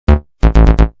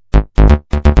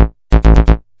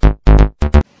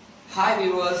Hi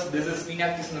viewers, this is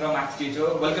Meenakshi Sundaram S teacher.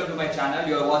 Welcome to my channel.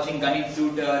 You are watching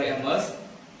NCERT MS.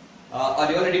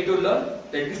 Are you all ready to learn?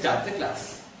 Let me start the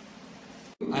class.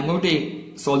 I am going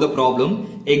to solve the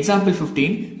problem. Example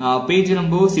 15, page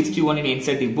number 61 in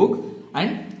NCERT book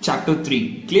and chapter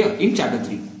 3. Clear? In chapter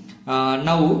 3.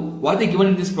 Now, what they given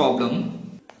in this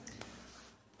problem?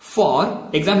 For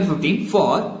example 15,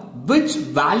 for which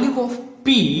value of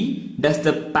P does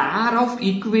the pair of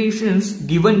equations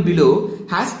given below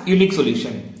has unique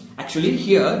solution? Actually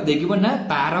here they given a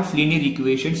pair of linear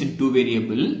equations in two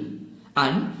variable,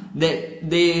 and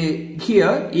they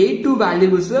here A2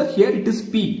 value is here it is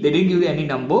P. They didn't give you any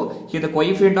number. Here the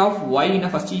coefficient of y in a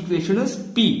first equation is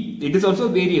P. It is also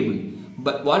variable.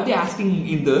 But what they are asking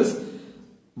in this,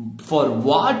 for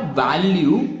what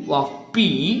value of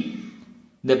P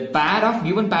the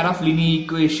given pair of linear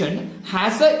equation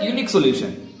has a unique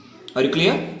solution. Are you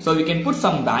clear? So we can put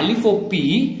some value for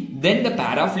P, then the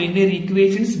pair of linear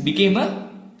equations became a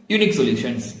unique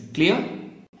solutions. Clear?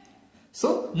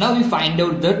 So now we find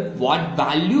out that what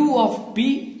value of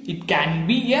P it can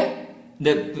be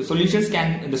the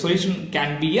solution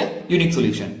can be a unique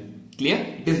solution. Clear?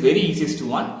 It is very easiest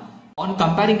one. On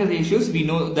comparing the ratios, we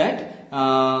know that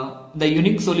the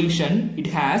unique solution it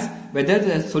has, whether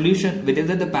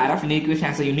the pair of linear equation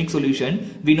has a unique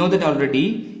solution, we know that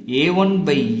already A1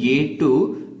 by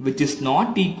A2 which is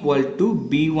not equal to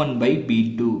B1 by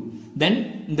B2.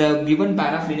 Then the given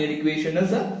pair of linear equation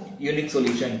is a unique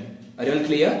solution. Are you all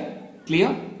clear?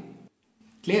 Clear?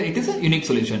 It is a unique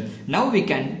solution. Now we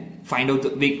can find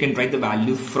out, we can write the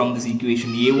value from this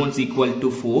equation. A1 is equal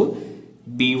to 4,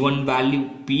 B1 value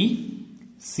P,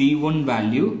 C1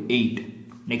 value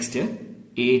 8. Next,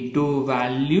 A2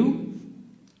 value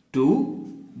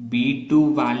 2,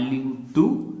 B2 value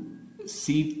 2,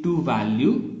 C2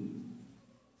 value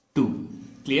 2.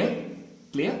 Clear?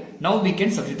 Now we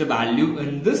can substitute the value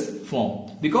in this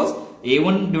form, because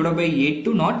A1 divided by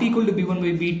A2 not equal to B1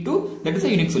 by B2, that is a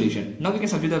unique solution. Now we can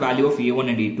substitute the value of A1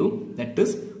 and A2, that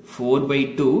is 4 by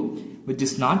 2, which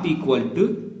is not equal to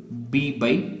B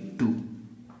by 2.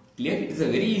 Clear? It is a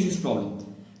very easy problem.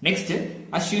 Next,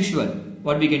 as usual,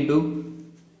 what we can do?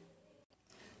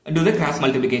 Do the cross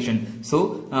multiplication.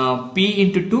 So P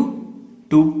into 2,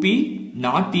 2P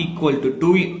not equal to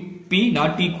 2P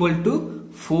not equal to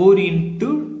 4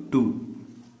 into 2.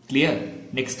 Clear?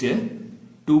 Next,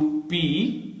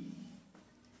 2P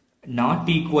not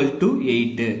equal to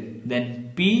 8.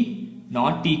 Then P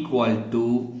not equal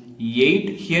to 8.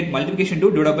 Here multiplication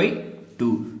 2 divided by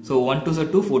 2. So 1 2s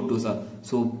are 2, 4 2s are.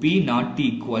 So P not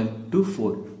equal to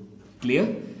 4.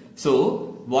 Clear? So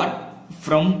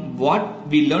from what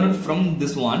we learned from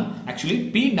this one, actually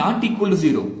P not equal to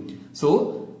 0.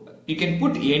 So you can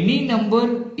put any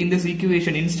number in this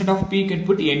equation. Instead of P you can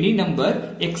put any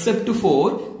number except to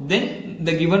 4, then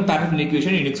the given pair of linear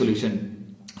equation unique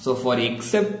solution. So for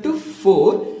except to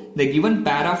 4, the given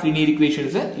pair of linear equation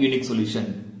is a unique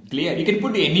solution. Clear? You can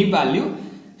put any value,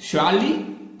 surely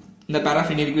the pair of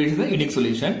linear equation is a unique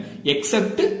solution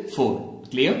except 4.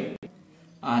 Clear?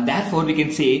 Therefore we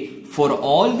can say for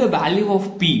all the value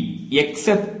of P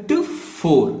except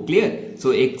 4. Clear?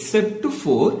 So except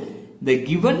 4, the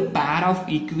given pair of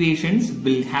equations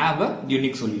will have a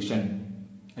unique solution.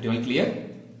 Are you all clear?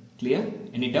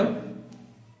 Any doubt?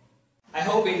 I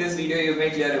hope in this video you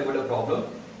made clear about the problem.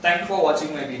 Thank you for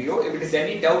watching my video. If it is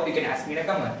any doubt, you can ask me in a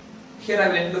comment. Here I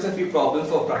will enclose a few problems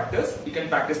for practice. You can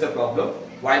practice the problem.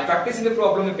 While practicing the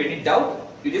problem, if any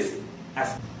doubt, you just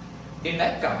ask in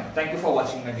a comment. Thank you for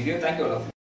watching my video. Thank you all of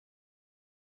you.